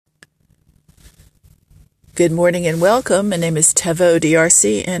Good morning and welcome. My name is Tevo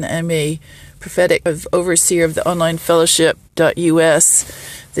DRC, and I'm a prophetic overseer of the online fellowship.us,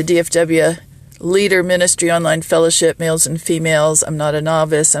 the DFW Leader Ministry Online Fellowship, males and females. I'm not a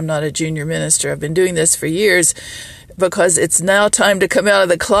novice. I'm not a junior minister. I've been doing this for years because it's now time to come out of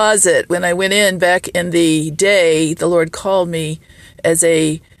the closet. When I went in back in the day, the Lord called me as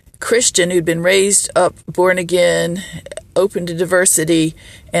a Christian who'd been raised up, born again, open to diversity,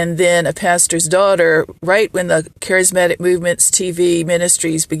 and then a pastor's daughter right when the charismatic movements TV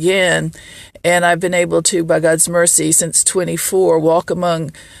ministries began. And I've been able to, by God's mercy, since 24, walk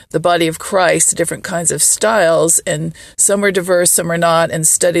among the body of Christ, different kinds of styles, and some are diverse, some are not, and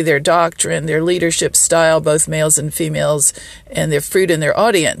study their doctrine, their leadership style, both males and females, and their fruit in their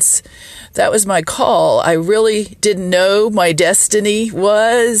audience. That was my call. I really didn't know my destiny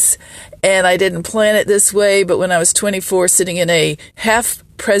was, and I didn't plan it this way, but when I was 24, sitting in a half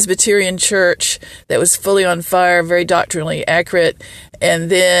Presbyterian church that was fully on fire, very doctrinally accurate, and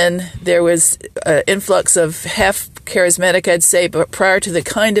then there was an influx of half charismatic, I'd say, but prior to the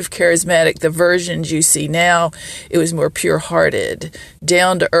kind of charismatic, the versions you see now, it was more pure-hearted,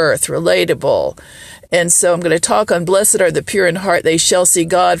 down-to-earth, relatable. And so I'm going to talk on Blessed are the pure in heart, they shall see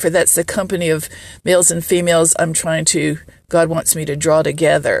God, for that's the company of males and females God wants me to draw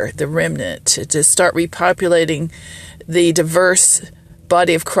together, the remnant, to start repopulating the diverse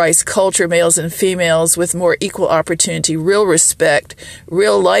body of Christ culture, males and females, with more equal opportunity, real respect,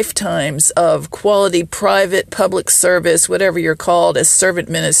 real lifetimes of quality private, public service, whatever you're called as servant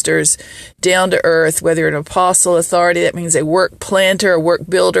ministers, down to earth, whether you're an apostle, authority, that means a work planter, a work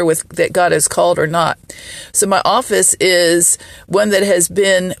builder that God has called or not. So my office is one that has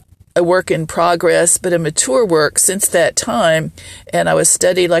been a work in progress, but a mature work since that time. And I was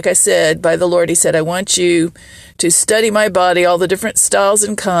studied, like I said, by the Lord. He said, I want you to study my body, all the different styles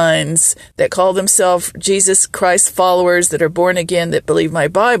and kinds that call themselves Jesus Christ followers, that are born again, that believe my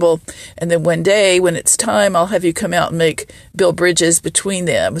Bible. And then one day, when it's time, I'll have you come out and build bridges between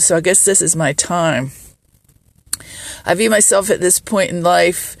them. So I guess this is my time. I view myself at this point in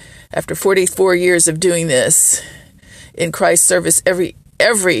life, after 44 years of doing this, in Christ's service every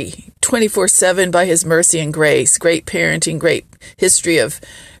 24/7 by his mercy and grace, great parenting, great history of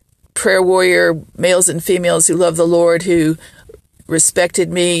prayer warrior males and females who love the Lord, who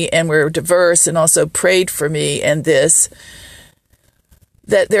respected me and were diverse and also prayed for me, and that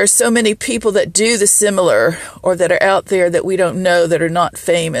there are so many people that do the similar, or that are out there that we don't know, that are not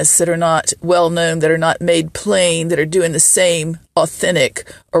famous, that are not well known, that are not made plain, that are doing the same authentic,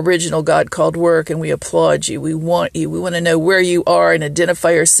 original God-called work, and we applaud you. We want you. We want to know where you are and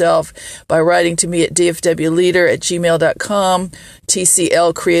identify yourself by writing to me at dfwleader@gmail.com,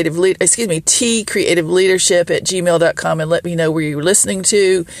 tcreativeleadership@gmail.com, and let me know where you're listening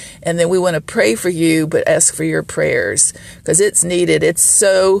to. And then we want to pray for you, but ask for your prayers, because it's needed. It's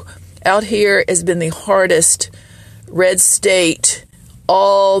so, out here has been the hardest red state,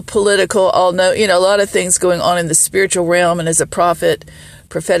 all political, a lot of things going on in the spiritual realm. And as a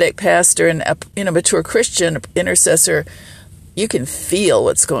prophetic pastor, and a mature Christian intercessor, you can feel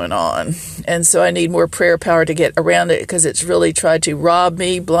what's going on. And so I need more prayer power to get around it, because it's really tried to rob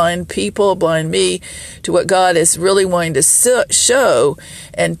me, blind me to what God is really wanting to show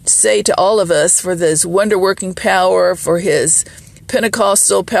and say to all of us, for this wonder-working power, for his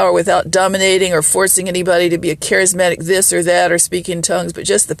Pentecostal power, without dominating or forcing anybody to be a charismatic this or that or speak in tongues, but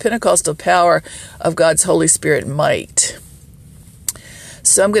just the Pentecostal power of God's Holy Spirit might.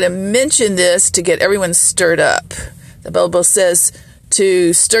 So I'm going to mention this to get everyone stirred up. The Bible says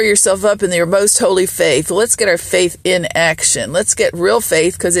to stir yourself up in your most holy faith. Well, let's get our faith in action. Let's get real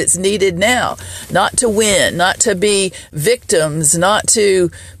faith, because it's needed now. Not to win, not to be victims, not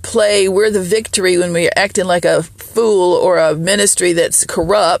to play we're the victory when we're acting like a fool or a ministry that's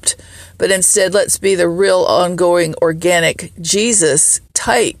corrupt, but instead let's be the real, ongoing, organic Jesus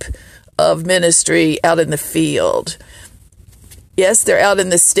type of ministry out in the field. Yes, they're out in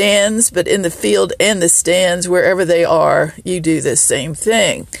the stands, but in the field and the stands, wherever they are, you do the same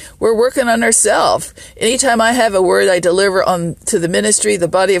thing. We're working on ourselves. Anytime I have a word I deliver on to the ministry, the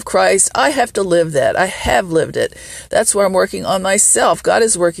body of Christ, I have to live that. I have lived it. That's where I'm working on myself. God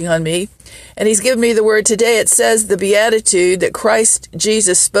is working on me. And he's given me the word today. It says the beatitude that Christ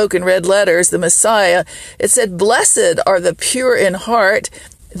Jesus spoke in red letters, the Messiah. It said, "Blessed are the pure in heart,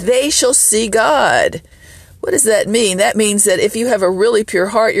 they shall see God." What does that mean? That means that if you have a really pure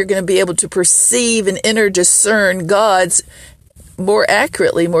heart, you're going to be able to perceive and discern God's more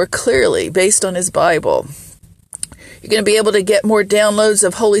accurately, more clearly, based on his Bible. You're going to be able to get more downloads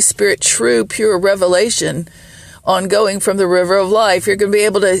of Holy Spirit, true, pure revelation on going from the river of life. You're going to be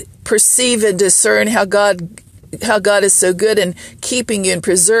able to perceive and discern how God is so good in keeping you and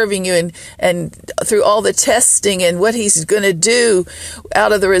preserving you and through all the testing and what he's going to do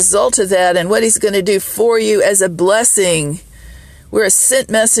out of the result of that and what he's going to do for you as a blessing. We're a sent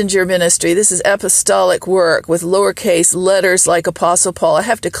messenger ministry. This is apostolic work with lowercase letters like Apostle Paul. I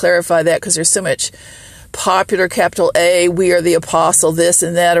have to clarify that because there's so much popular capital A, we are the apostle, this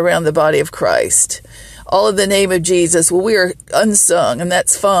and that around the body of Christ. All in the name of Jesus. Well, we are unsung, and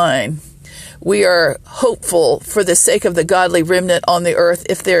that's fine. We are hopeful for the sake of the godly remnant on the earth,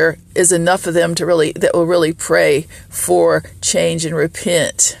 if there is enough of them that will really pray for change and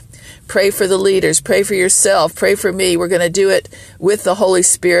repent. Pray for the leaders. Pray for yourself. Pray for me. We're going to do it with the Holy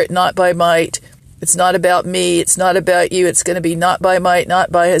Spirit, not by might. It's not about me. It's not about you. It's going to be not by might,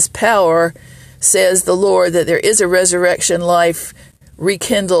 not by his power, says the Lord, that there is a resurrection life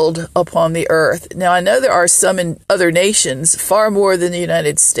rekindled upon the earth. Now, I know there are some in other nations, far more than the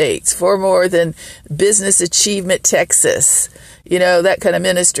United States, far more than Business Achievement Texas, that kind of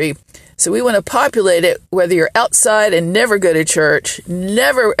ministry. So we want to populate it, whether you're outside and never go to church,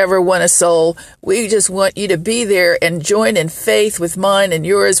 never ever won a soul. We just want you to be there and join in faith with mine and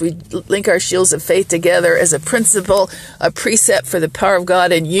yours. We link our shields of faith together as a principle, a precept for the power of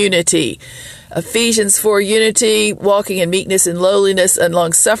God and unity. Ephesians 4, unity, walking in meekness and lowliness and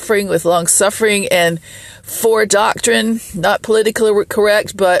long-suffering with long-suffering, and 4, doctrine, not politically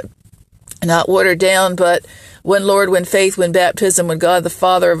correct, but not watered down, but one Lord, one faith, one baptism, one God, the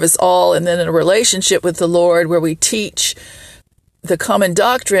Father of us all, and then in a relationship with the Lord where we teach the common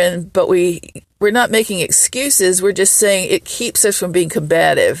doctrine, but we're not making excuses. We're just saying it keeps us from being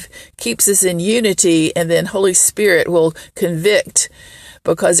combative, keeps us in unity, and then Holy Spirit will convict,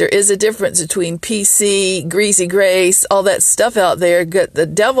 because there is a difference between PC, greasy grace, all that stuff out there the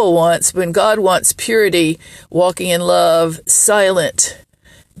devil wants, when God wants purity, walking in love, silent.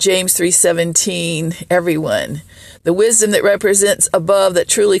 James 3:17, everyone. The wisdom that represents above, that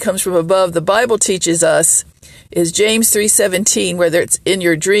truly comes from above, the Bible teaches us, is James 3:17, whether it's in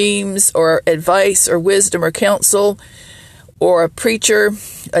your dreams or advice or wisdom or counsel, or a preacher,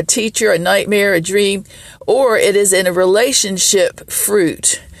 a teacher, a nightmare, a dream, or it is in a relationship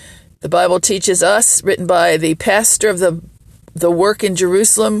fruit. The Bible teaches us, written by the pastor of the work in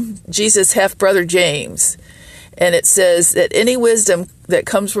Jerusalem, Jesus' half-brother James. And it says that any wisdom that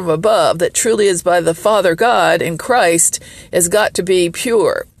comes from above, that truly is by the Father God in Christ, has got to be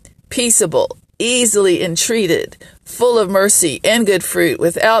pure, peaceable, easily entreated, full of mercy and good fruit,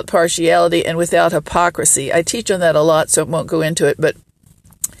 without partiality and without hypocrisy. I teach on that a lot, so I won't go into it, but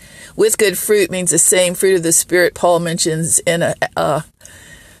with good fruit means the same fruit of the Spirit Paul mentions in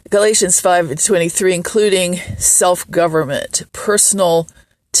Galatians 5:23, including self-government, personal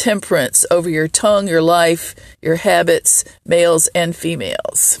temperance over your tongue, your life, your habits, males and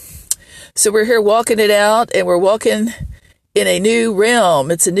females. So we're here walking it out, and we're walking in a new realm.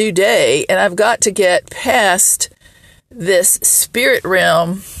 It's a new day, and I've got to get past this spirit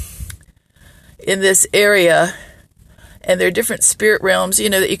realm in this area. And there are different spirit realms,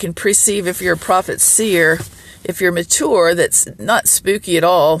 that you can perceive if you're a prophet seer, if you're mature, that's not spooky at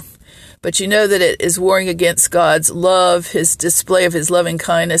all. But you know that it is warring against God's love, his display of his loving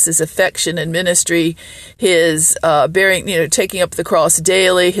kindness, his affection and ministry, his taking up the cross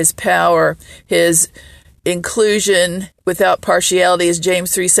daily, his power, his inclusion without partiality, as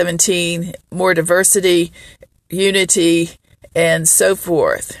James 3:17, more diversity, unity, and so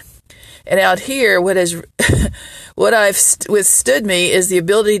forth. And out here, what I've withstood me is the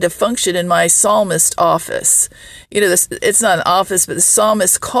ability to function in my psalmist office. It's not an office, but the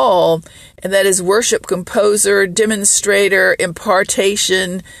psalmist call, and that is worship composer, demonstrator,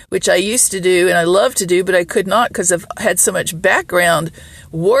 impartation, which I used to do and I love to do, but I could not because I've had so much background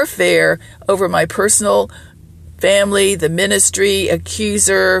warfare over my personal family, the ministry,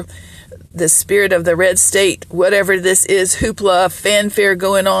 accuser, the spirit of the red state, whatever this is, hoopla, fanfare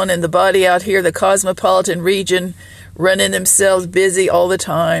going on in the body out here, the cosmopolitan region, running themselves busy all the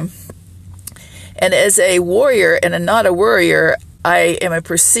time. And as a warrior and not a worrier, I am a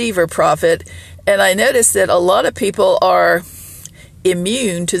perceiver prophet, and I notice that a lot of people are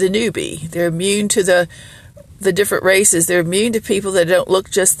immune to the newbie. They're immune to the different races. They're immune to people that don't look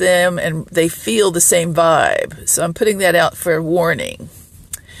just them, and they feel the same vibe. So I'm putting that out for warning.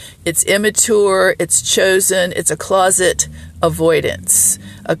 It's immature, it's chosen, it's a closet avoidance.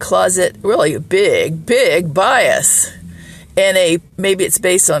 A closet, really big bias. and maybe it's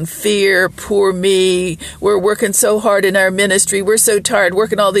based on fear, poor me, we're working so hard in our ministry, we're so tired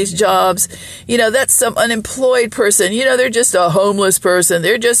working all these jobs. That's some unemployed person. They're just a homeless person.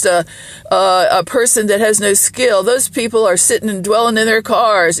 They're just a person that has no skill. Those people are sitting and dwelling in their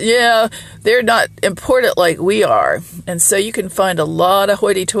cars. Yeah, they're not important like we are. And so you can find a lot of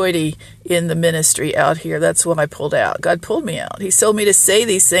hoity-toity in the ministry out here. That's what I pulled out. God pulled me out. He told me to say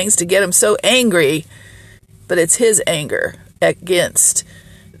these things to get him so angry, but it's his anger against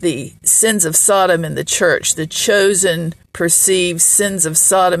the sins of Sodom in the church, the chosen perceived sins of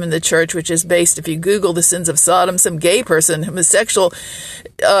Sodom in the church, which is based, if you Google the sins of Sodom, some gay person, homosexual,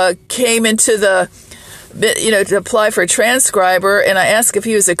 came into to apply for a transcriber, and I asked if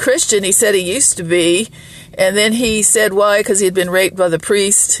he was a Christian. He said he used to be, and then he said why, because he had been raped by the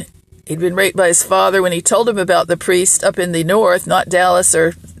priest. He'd been raped by his father when he told him about the priest up in the north, not Dallas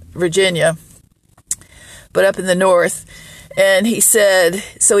or Virginia, but up in the north. And he said,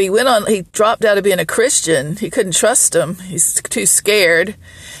 so he dropped out of being a Christian. He couldn't trust him. He's too scared.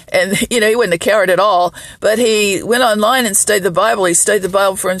 And, he wasn't a coward at all. But he went online and studied the Bible. He studied the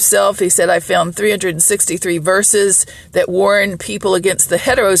Bible for himself. He said, I found 363 verses that warn people against the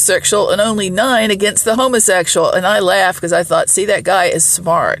heterosexual and only 9 against the homosexual. And I laughed because I thought, see, that guy is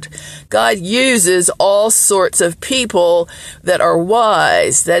smart. God uses all sorts of people that are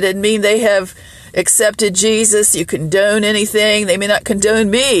wise. That didn't mean they have accepted Jesus. You condone anything. They may not condone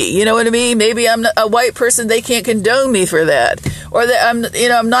me. You know what I mean? Maybe I'm not a white person. They can't condone me for that. Or that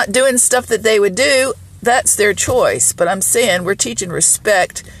I'm not doing stuff that they would do. That's their choice. But I'm saying we're teaching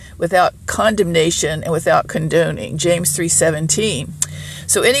respect without condemnation and without condoning. James 3:17.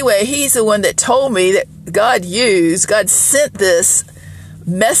 So anyway, he's the one that told me that God sent this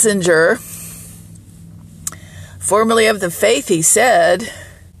messenger, formerly of the faith, he said.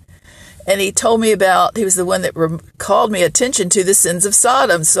 And he told me he was the one that called me attention to the sins of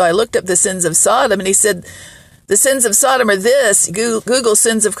Sodom. So I looked up the sins of Sodom, and he said, the sins of Sodom are this. Google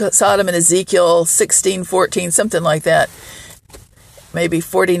sins of Sodom in Ezekiel 16:14, something like that. Maybe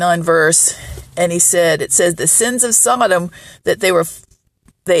 49 verse. And he said, it says the sins of Sodom, that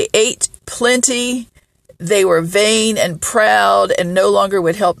they ate plenty, they were vain and proud, and no longer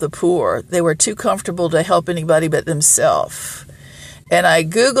would help the poor. They were too comfortable to help anybody but themselves. And I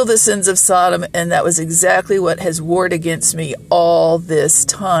Googled the sins of Sodom, and that was exactly what has warred against me all this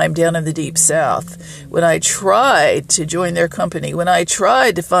time down in the Deep South. When I tried to join their company, when I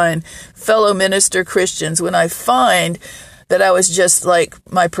tried to find fellow minister Christians, when I find that I was just like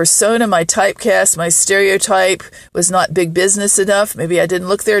my persona, my typecast, my stereotype was not big business enough. Maybe I didn't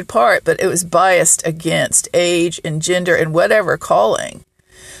look their part, but it was biased against age and gender and whatever calling.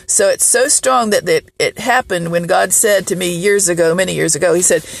 So it's so strong that it happened when God said to me many years ago, he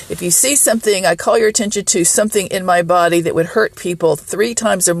said, if you see something, I call your attention to something in my body that would hurt people 3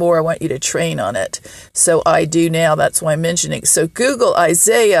 times or more, I want you to train on it. So I do now. That's why I'm mentioning. So Google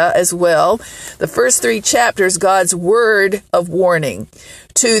Isaiah as well. The first 3 chapters, God's word of warning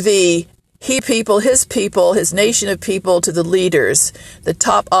to the his people, his nation of people, to the leaders, the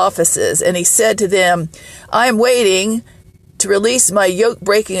top offices. And he said to them, I am waiting to release my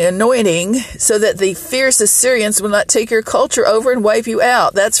yoke-breaking anointing so that the fierce Assyrians will not take your culture over and wipe you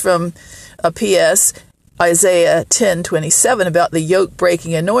out. That's from P.S. Isaiah 10:27 about the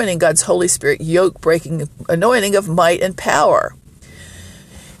yoke-breaking anointing, God's Holy Spirit yoke-breaking anointing of might and power.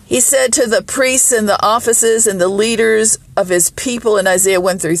 He said to the priests and the offices and the leaders of his people in Isaiah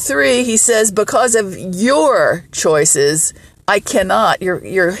 1-3, he says, because of your choices, I cannot.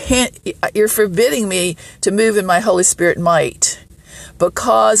 You're forbidding me to move in my Holy Spirit might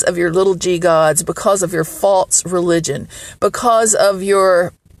because of your little g gods, because of your false religion, because of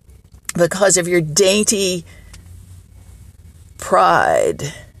your dainty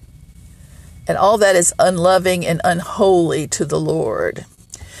pride. And all that is unloving and unholy to the Lord.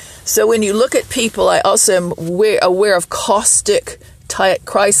 So when you look at people, I also am aware of caustic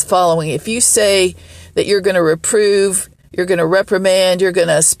Christ following. If you say that you're going to reprove, you're going to reprimand, you're going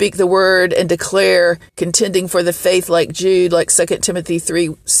to speak the word and declare, contending for the faith like Jude, like 2 Timothy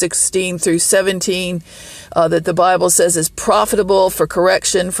 3:16-17, that the Bible says is profitable for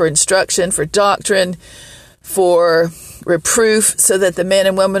correction, for instruction, for doctrine, for reproof, so that the man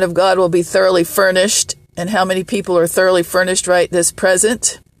and woman of God will be thoroughly furnished. And how many people are thoroughly furnished right this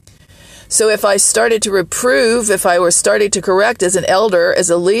present? So if I started to reprove, if I were starting to correct as an elder, as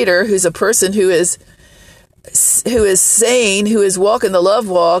a leader, who's a person who is sane, who is walking the love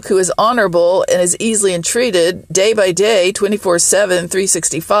walk, who is honorable and is easily entreated day by day, 24/7,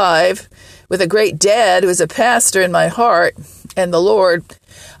 365, with a great dad who is a pastor in my heart and the Lord,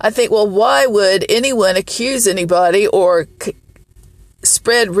 I think, well, why would anyone accuse anybody or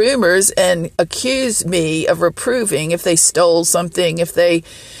spread rumors and accuse me of reproving if they stole something, if they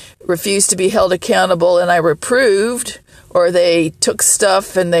refused to be held accountable and I reproved, or they took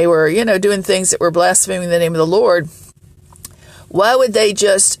stuff and they were, doing things that were blaspheming the name of the Lord? Why would they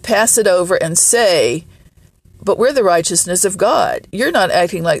just pass it over and say, but we're the righteousness of God? You're not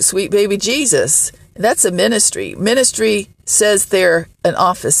acting like sweet baby Jesus. That's a ministry. Ministry says they're an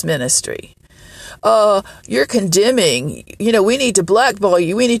office ministry. You're condemning. We need to blackball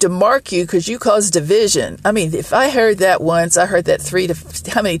you. We need to mark you because you cause division. I mean, if I heard that once, I heard that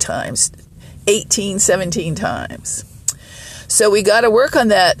how many times? 18, 17 times. So we got to work on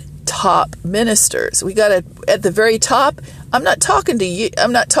that, top ministers. We got to, at the very top, I'm not talking to you.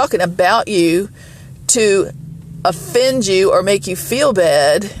 I'm not talking about you to offend you or make you feel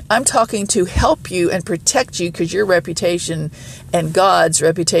bad. I'm talking to help you and protect you because your reputation and God's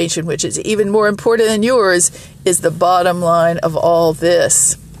reputation, which is even more important than yours, is the bottom line of all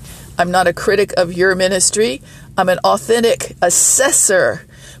this. I'm not a critic of your ministry. I'm an authentic assessor.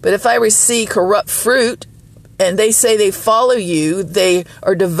 But if I see corrupt fruit and they say they follow you, they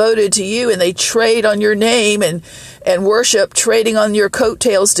are devoted to you, and they trade on your name and worship, trading on your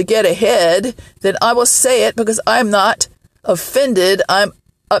coattails to get ahead, then I will say it because I'm not offended. I'm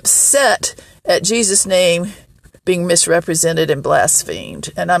upset at Jesus' name being misrepresented and blasphemed,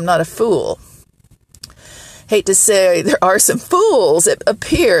 and I'm not a fool. Hate to say there are some fools, it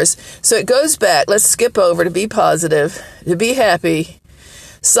appears. So it goes back. Let's skip over to be positive, to be happy.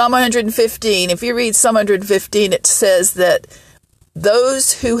 Psalm 115, if you read Psalm 115, it says that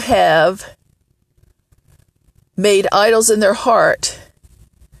those who have made idols in their heart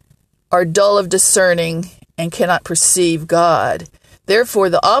are dull of discerning and cannot perceive God. Therefore,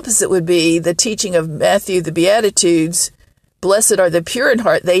 the opposite would be the teaching of Matthew, the Beatitudes. Blessed are the pure in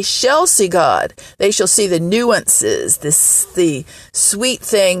heart, they shall see God. They shall see the nuances, the sweet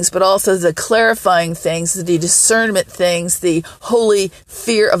things, but also the clarifying things, the discernment things, the holy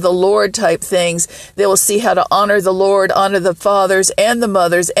fear of the Lord type things. They will see how to honor the Lord, honor the fathers and the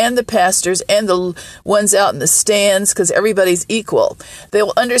mothers and the pastors and the ones out in the stands, because everybody's equal. They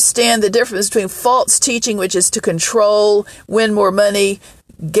will understand the difference between false teaching, which is to control, win more money,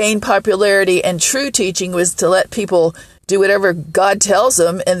 gain popularity, and true teaching was to let people do whatever God tells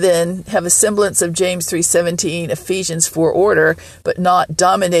them and then have a semblance of James 3:17, Ephesians 4 order, but not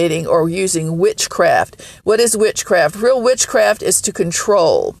dominating or using witchcraft. What is witchcraft? Real witchcraft is to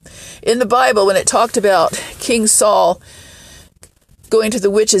control. In the Bible, when it talked about King Saul going to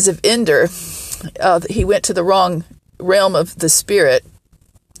the witches of Endor, he went to the wrong realm of the spirit.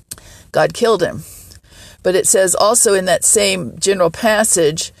 God killed him. But it says also in that same general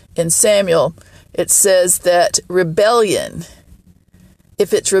passage in Samuel, it says that rebellion,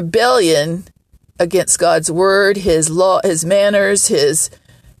 if it's rebellion against God's word, his law, his manners, his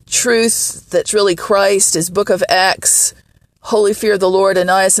truth, that's really Christ, his book of Acts, holy fear of the Lord,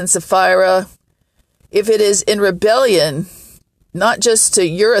 Ananias and Sapphira, if it is in rebellion, not just to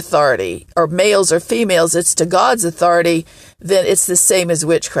your authority or males or females, it's to God's authority, then it's the same as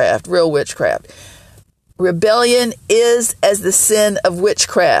witchcraft, real witchcraft. Rebellion is as the sin of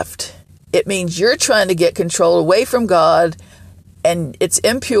witchcraft. It means you're trying to get control away from God, and it's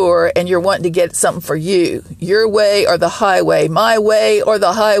impure, and you're wanting to get something for you. Your way or the highway, my way or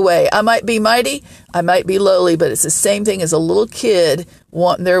the highway. I might be mighty, I might be lowly, but it's the same thing as a little kid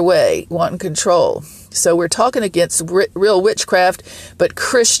wanting their way, wanting control. So we're talking against real witchcraft, but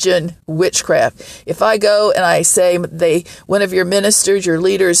Christian witchcraft. If I go and I say one of your ministers, your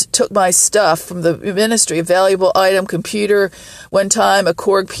leaders took my stuff from the ministry, a valuable item, computer, one time, a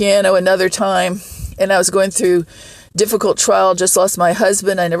Korg piano, another time, and I was going through difficult trial, just lost my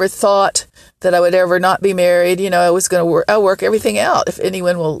husband. I never thought that I would ever not be married. I was going to I'll work everything out if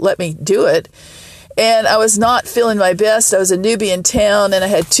anyone will let me do it. And I was not feeling my best. I was a newbie in town, and I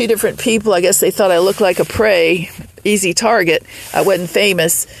had two different people. I guess they thought I looked like a prey, easy target. I wasn't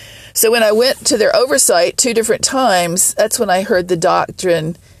famous. So when I went to their oversight 2 different times, that's when I heard the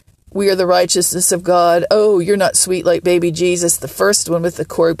doctrine, we are the righteousness of God. Oh, you're not sweet like baby Jesus, the first one with the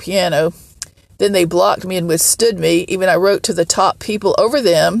Korg piano. Then they blocked me and withstood me. Even I wrote to the top people over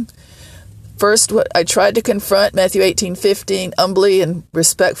them. First, what I tried to confront, Matthew 18:15, humbly and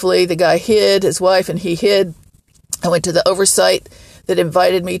respectfully. The guy hid, his wife, and he hid. I went to the oversight that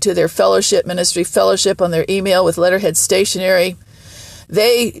invited me to their fellowship, ministry fellowship, on their email with letterhead stationery.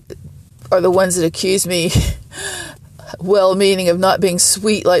 They are the ones that accused me, well-meaning, of not being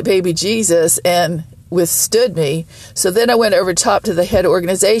sweet like baby Jesus, and withstood me. So then I went over top to the head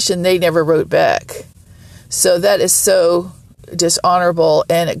organization. They never wrote back. So that is so dishonorable,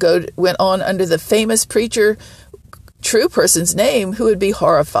 and it went on under the famous preacher, true person's name, who would be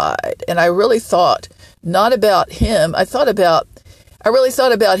horrified. And I really thought not about him. I really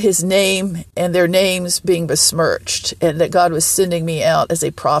thought about his name and their names being besmirched, and that God was sending me out as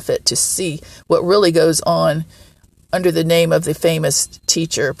a prophet to see what really goes on under the name of the famous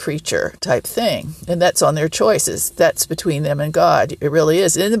teacher, preacher type thing. And that's on their choices. That's between them and God. It really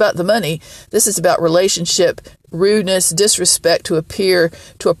is. It isn't about the money. This is about relationship, rudeness, disrespect to appear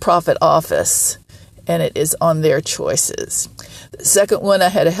to a prophet office. And it is on their choices. The second one, I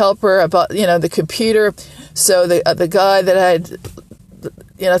had a helper about, the computer. So the guy that I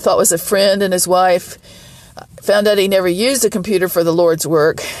had, thought was a friend, and his wife found out he never used a computer for the Lord's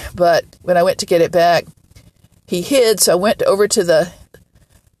work. But when I went to get it back, he hid. So I went over to the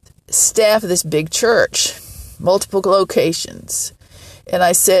staff of this big church, multiple locations. And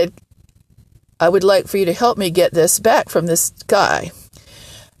I said, I would like for you to help me get this back from this guy.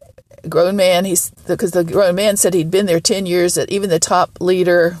 Grown man, because the grown man said he'd been there 10 years, that even the top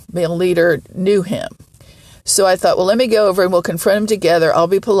leader, male leader, knew him. So I thought, well, let me go over and we'll confront him together. I'll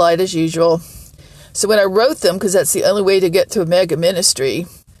be polite as usual. So when I wrote them, because that's the only way to get to a mega ministry,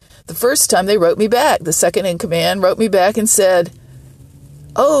 the first time they wrote me back. The second in command wrote me back and said,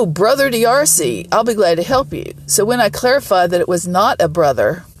 oh, Brother D'Arcy, I'll be glad to help you. So when I clarified that it was not a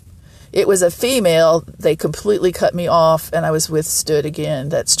brother, it was a female, they completely cut me off, and I was withstood again.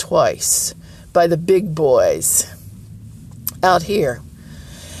 That's twice by the big boys out here.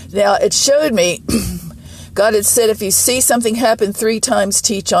 Now, it showed me, God had said, if you see something happen 3 times,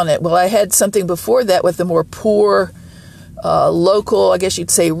 teach on it. Well, I had something before that with the more poor, local, I guess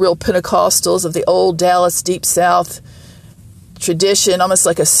you'd say real Pentecostals of the old Dallas Deep South tradition, almost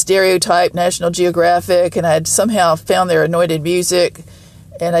like a stereotype, National Geographic, and I had somehow found their anointed music.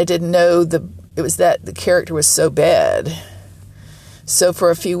 And I didn't know it was that the character was so bad. So for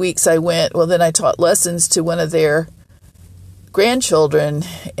a few weeks I went, then I taught lessons to one of their grandchildren.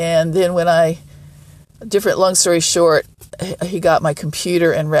 And then long story short, he got my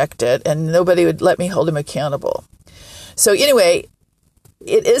computer and wrecked it, and nobody would let me hold him accountable. So anyway,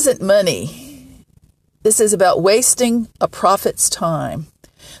 it isn't money. This is about wasting a prophet's time.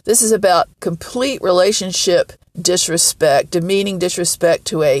 This is about complete relationship disrespect, demeaning disrespect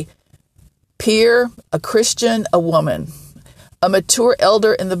to a peer, a Christian, a woman, a mature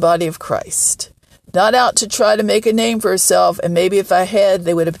elder in the body of Christ. Not out to try to make a name for herself, and maybe if I had,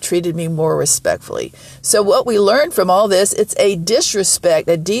 they would have treated me more respectfully. So what we learned from all this, it's a disrespect,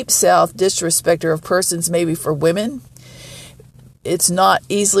 a deep south disrespecter of persons, maybe for women. It's not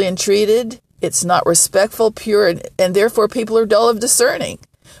easily entreated. It's not respectful, pure, and therefore people are dull of discerning.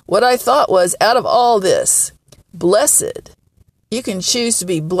 What I thought was, out of all this, blessed, you can choose to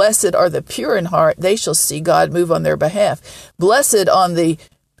be blessed are the pure in heart. They shall see God move on their behalf. Blessed are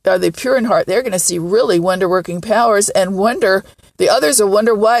the pure in heart. They're going to see really wonder-working powers, and the others will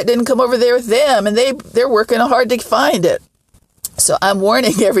wonder why it didn't come over there with them, and they're working hard to find it. So I'm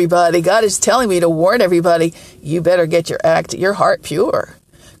warning everybody. God is telling me to warn everybody, you better get your heart pure,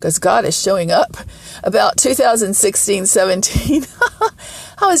 because God is showing up. About 2016, 17,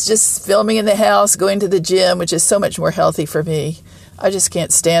 I was just filming in the house, going to the gym, which is so much more healthy for me. I just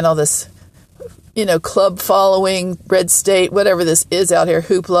can't stand all this, club following, red state, whatever this is out here,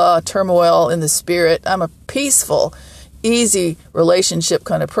 hoopla, turmoil in the spirit. I'm a peaceful, easy relationship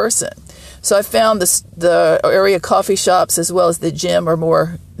kind of person. So I found the area coffee shops as well as the gym are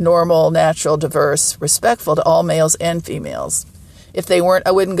more normal, natural, diverse, respectful to all males and females. If they weren't,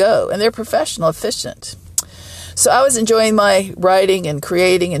 I wouldn't go. And they're professional, efficient. So I was enjoying my writing and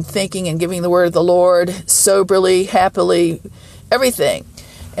creating and thinking and giving the word of the Lord soberly, happily, everything.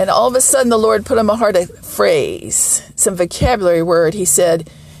 And all of a sudden, the Lord put on my heart a phrase, some vocabulary word. He said,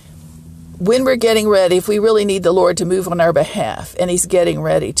 when we're getting ready, if we really need the Lord to move on our behalf, and he's getting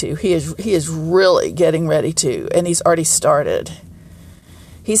ready to, he is really getting ready to, and he's already started.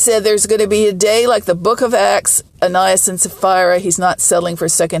 He said there's going to be a day like the book of Acts, Ananias and Sapphira. He's not settling for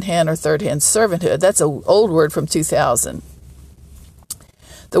second-hand or third-hand servanthood. That's an old word from 2000.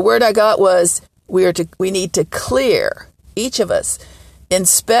 The word I got was we need to clear, each of us,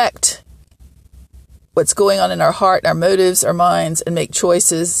 inspect what's going on in our heart, our motives, our minds, and make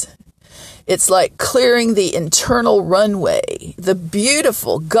choices. It's like clearing the internal runway, the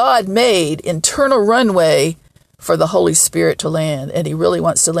beautiful God-made internal runway for the Holy Spirit to land, and he really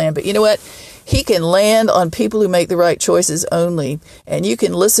wants to land. But you know what? He can land on people who make the right choices only. And you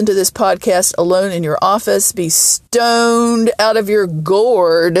can listen to this podcast alone in your office, be stoned out of your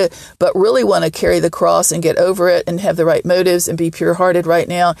gourd, but really want to carry the cross and get over it and have the right motives and be pure-hearted right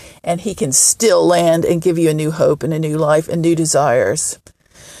now. And he can still land and give you a new hope and a new life and new desires.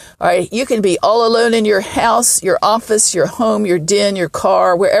 All right, you can be all alone in your house, your office, your home, your den, your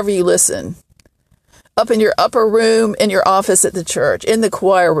car, wherever you listen. Up in your upper room, in your office at the church, in the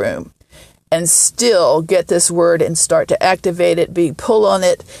choir room. And still get this word and start to activate it, pull on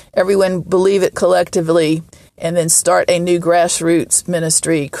it, everyone believe it collectively, and then start a new grassroots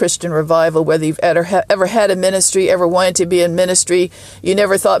ministry, Christian revival, whether you've ever had a ministry, ever wanted to be in ministry, you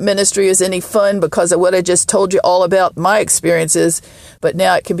never thought ministry was any fun because of what I just told you all about my experiences, but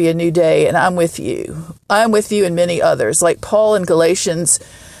now it can be a new day, and I'm with you. I'm with you and many others, like Paul in Galatians.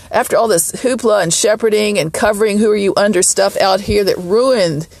 After all this hoopla and shepherding and covering who are you under stuff out here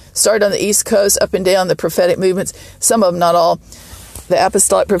that started on the East Coast, up and down the prophetic movements, some of them, not all, the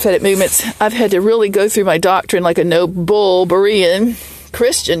apostolic prophetic movements, I've had to really go through my doctrine like a no-bull Berean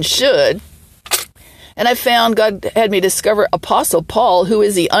Christian should. And I found God had me discover Apostle Paul. Who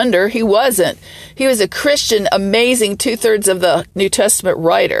is he under? He wasn't. He was a Christian, amazing 2/3 of the New Testament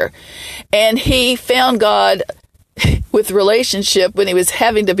writer. And he found God with relationship when he was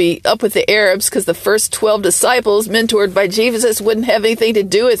having to be up with the Arabs because the first 12 disciples mentored by Jesus wouldn't have anything to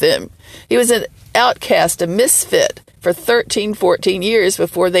do with him. He was an outcast, a misfit for 13, 14 years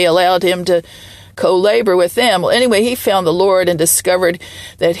before they allowed him to co-labor with them. Well, anyway, he found the Lord and discovered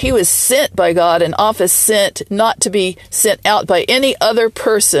that he was sent by God, an office sent, not to be sent out by any other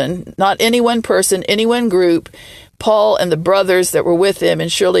person, not any one person, any one group. Paul and the brothers that were with him,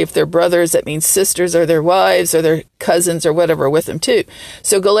 and surely if they're brothers, that means sisters or their wives or their cousins or whatever with them too.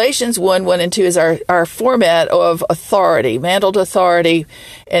 So Galatians 1:1-2 is our format of authority, mantled authority,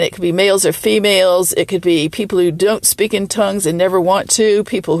 and it could be males or females. It could be people who don't speak in tongues and never want to,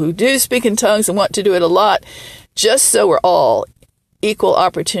 people who do speak in tongues and want to do it a lot, just so we're all equal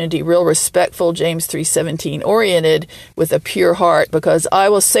opportunity, real respectful, James 3:17 oriented with a pure heart, because I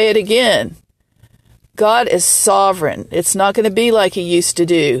will say it again, God is sovereign. It's not going to be like he used to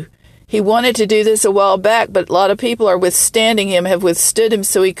do. He wanted to do this a while back, but a lot of people are withstanding him, have withstood him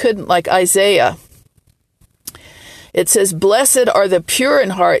so he couldn't, like Isaiah. It says, blessed are the pure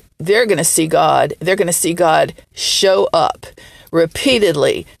in heart. They're going to see God. They're going to see God show up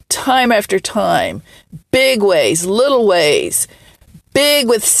repeatedly, time after time, big ways, little ways, big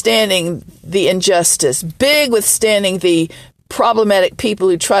withstanding the injustice, big withstanding the problematic people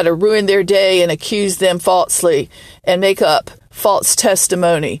who try to ruin their day and accuse them falsely and make up false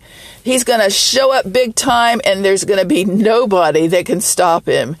testimony. He's going to show up big time, and there's going to be nobody that can stop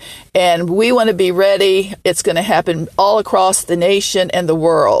him. And we want to be ready. It's going to happen all across the nation and the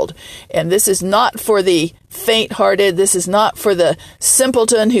world. And this is not for the faint-hearted. This is not for the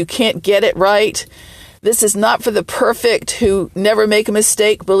simpleton who can't get it right. This is not for the perfect who never make a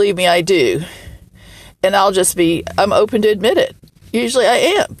mistake. Believe me, I do. And I'm open to admit it. Usually I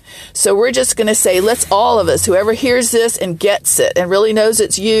am. So we're just going to say, let's all of us, whoever hears this and gets it and really knows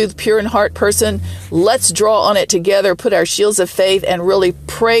it's you, the pure in heart person, let's draw on it together, put our shields of faith and really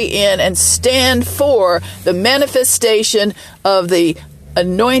pray in and stand for the manifestation of the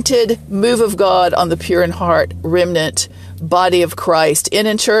anointed move of God on the pure in heart remnant body of Christ in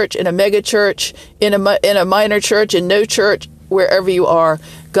a church, in a mega church, in a minor church, in no church, wherever you are.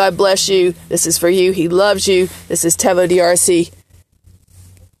 God bless you. This is for you. He loves you. This is Tevo DRC.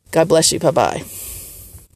 God bless you. Bye-bye.